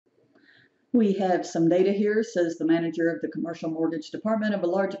We have some data here. It says the manager of the commercial mortgage department of a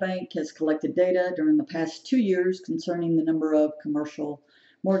large bank has collected data during the past 2 years concerning the number of commercial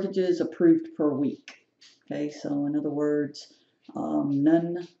mortgages approved per week. Okay, so in other words,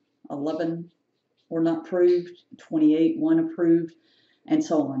 none, 11 were not approved, 28, 1 approved, and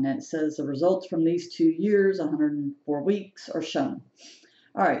so on. And it says the results from these 2 years, 104 weeks, are shown.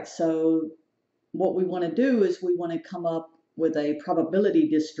 All right, so what we want to do is we want to come up with a probability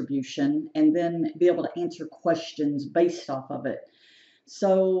distribution and then be able to answer questions based off of it.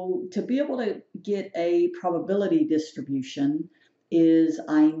 So to be able to get a probability distribution is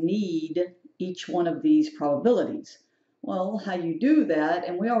I need each one of these probabilities. Well, how you do that,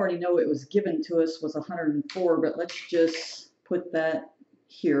 and we already know it was given to us, was 104, but let's just put that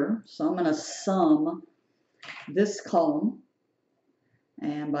here. So I'm going to sum this column.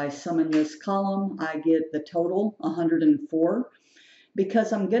 And by summing this column, I get the total, 104,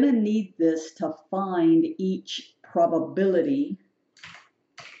 because I'm going to need this to find each probability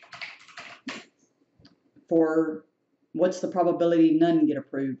for what's the probability none get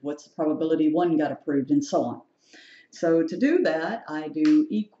approved, what's the probability 1 got approved, and so on. So to do that, I do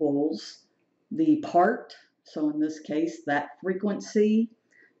equals the part, so in this case, that frequency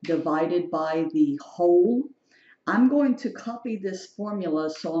divided by the whole. I'm going to copy this formula,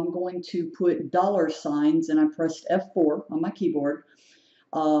 so I'm going to put dollar signs, and I pressed F4 on my keyboard,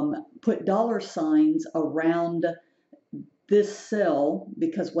 put dollar signs around this cell,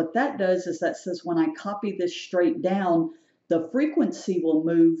 because what that does is that says when I copy this straight down, the frequency will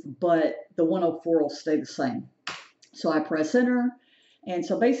move, but the 104 will stay the same. So I press enter, and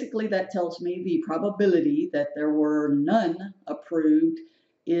so basically that tells me the probability that there were none approved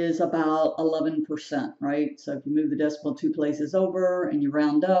is about 11%, right? So if you move the decimal 2 places over and you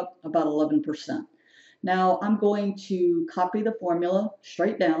round up, about 11%. Now I'm going to copy the formula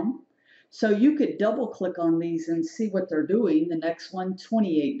straight down. So you could double click on these and see what they're doing. The next one,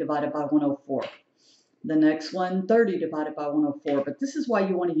 28 divided by 104. The next one, 30 divided by 104. But this is why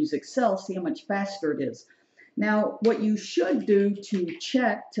you want to use Excel, see how much faster it is. Now, what you should do to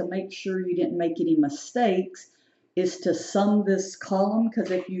check to make sure you didn't make any mistakes is to sum this column,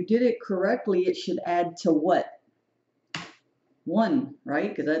 because if you did it correctly, it should add to what? 1,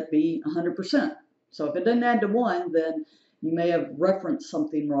 right? Because that'd be 100%. So if it doesn't add to 1, then you may have referenced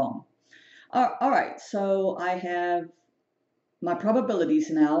something wrong. All right, so I have my probabilities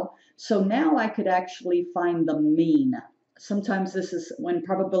now. So now I could actually find the mean. Sometimes this is, when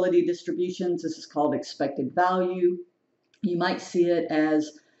probability distributions, this is called expected value. You might see it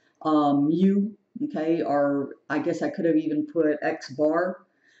as mu. Okay, or I guess I could have even put X bar,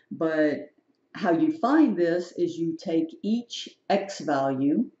 but how you find this is you take each X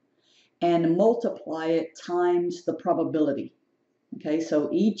value and multiply it times the probability. Okay, so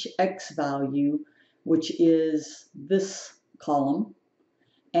each X value, which is this column,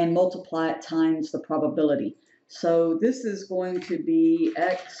 and multiply it times the probability. So this is going to be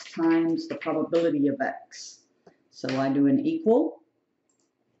X times the probability of X. So I do an equal,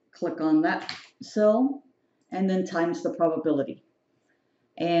 click on that cell, and then times the probability.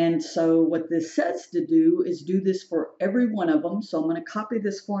 And so what this says to do is do this for every one of them. So I'm going to copy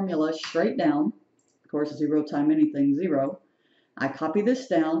this formula straight down. Of course, 0 times anything, 0. I copy this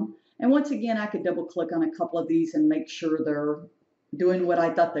down. And once again, I could double click on a couple of these and make sure they're doing what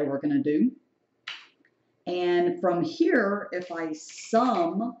I thought they were going to do. And from here, if I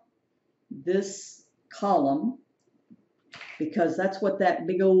sum this column, because that's what that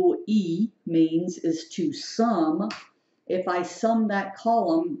big old E means, is to sum. If I sum that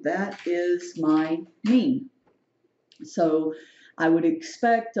column, that is my mean. So I would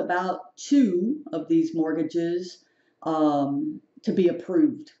expect about 2 of these mortgages to be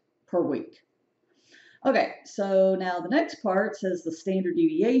approved per week. Okay, so now the next part says the standard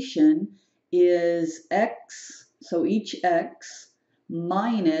deviation is X, so each X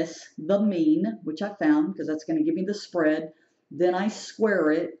minus the mean, which I found because that's going to give me the spread. Then I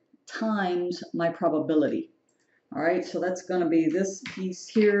square it times my probability. All right, so that's going to be this piece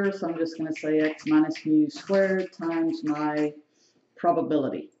here. So I'm just going to say X minus mu squared times my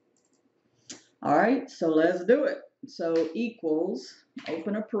probability. All right, so let's do it. So equals,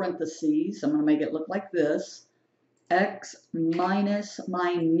 open a parentheses. I'm going to make it look like this. X minus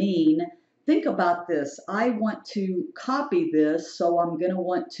my mean. Think about this. I want to copy this, so I'm going to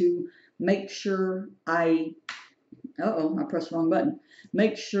want to make sure I pressed the wrong button.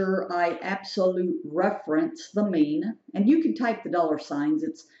 Make sure I absolute reference the mean. And you can type the dollar signs.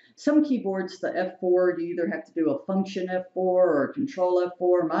 It's some keyboards, the F4, you either have to do a function F4 or a control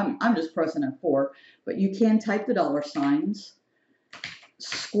F4. I'm just pressing F4, but you can type the dollar signs.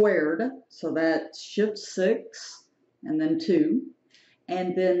 squared, so that's shift 6 and then 2,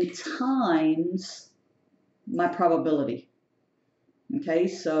 and then times my probability. Okay,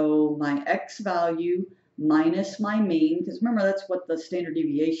 so my x value minus my mean, because remember that's what the standard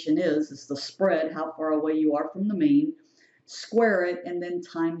deviation is the spread, how far away you are from the mean, square it, and then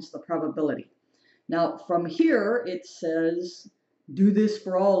times the probability. Now from here it says do this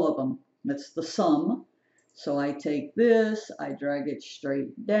for all of them. That's the sum. So I take this, I drag it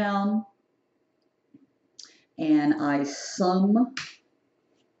straight down, and I sum,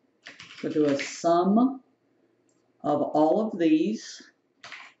 so do a sum of all of these.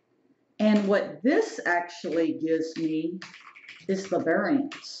 And what this actually gives me is the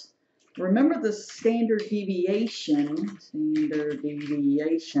variance. Remember the standard deviation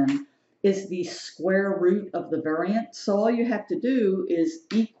is the square root of the variance. So all you have to do is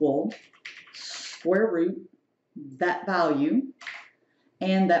equal square root that value,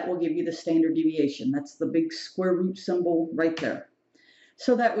 and that will give you the standard deviation. That's the big square root symbol right there.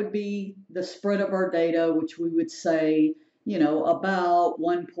 So that would be the spread of our data, which we would say, you know, about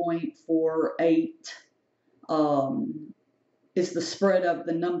 1.48 is the spread of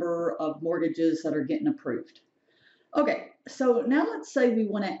the number of mortgages that are getting approved. Okay, so now let's say we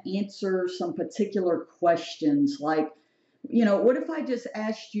want to answer some particular questions like, you know, what if I just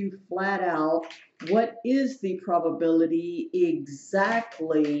asked you flat out, what is the probability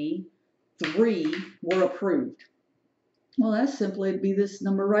exactly 3 were approved? Well, that's simply be this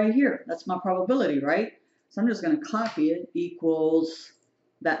number right here. That's my probability, right? So I'm just going to copy it, equals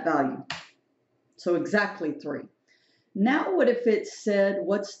that value. So exactly 3. Now what if it said,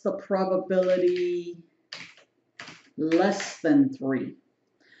 what's the probability less than 3?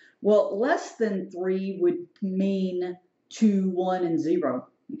 Well, less than 3 would mean 2, 1, and 0.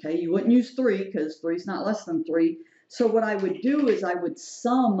 Okay, you wouldn't use 3 because 3 is not less than 3. So what I would do is I would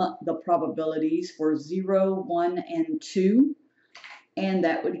sum the probabilities for 0, 1, and 2, and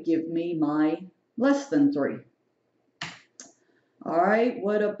that would give me my less than 3. All right,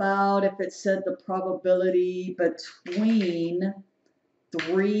 what about if it said the probability between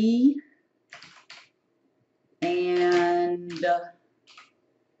 3 and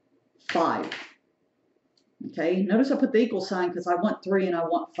 5? Okay, notice I put the equal sign because I want 3 and I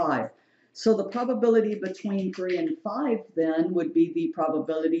want 5. So the probability between 3 and 5 then would be the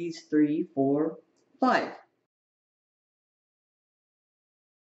probabilities 3, 4, 5.